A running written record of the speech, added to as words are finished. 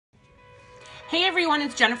Hey everyone,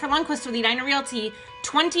 it's Jennifer Lundquist with Edina Realty.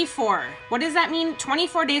 24. What does that mean?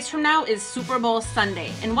 24 days from now is Super Bowl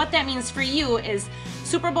Sunday. And what that means for you is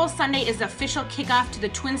Super Bowl Sunday is the official kickoff to the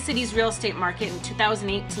Twin Cities real estate market in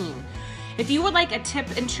 2018. If you would like a tip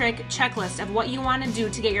and trick checklist of what you want to do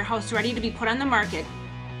to get your house ready to be put on the market,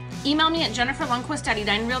 email me at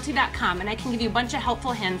jenniferlundquist@edinarealty.com and I can give you a bunch of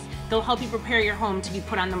helpful hints that will help you prepare your home to be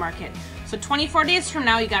put on the market. So 24 days from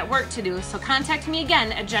now, you got work to do. So contact me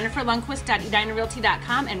again at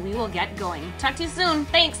jenniferlundquist.edinarealty.com and we will get going. Talk to you soon.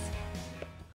 Thanks.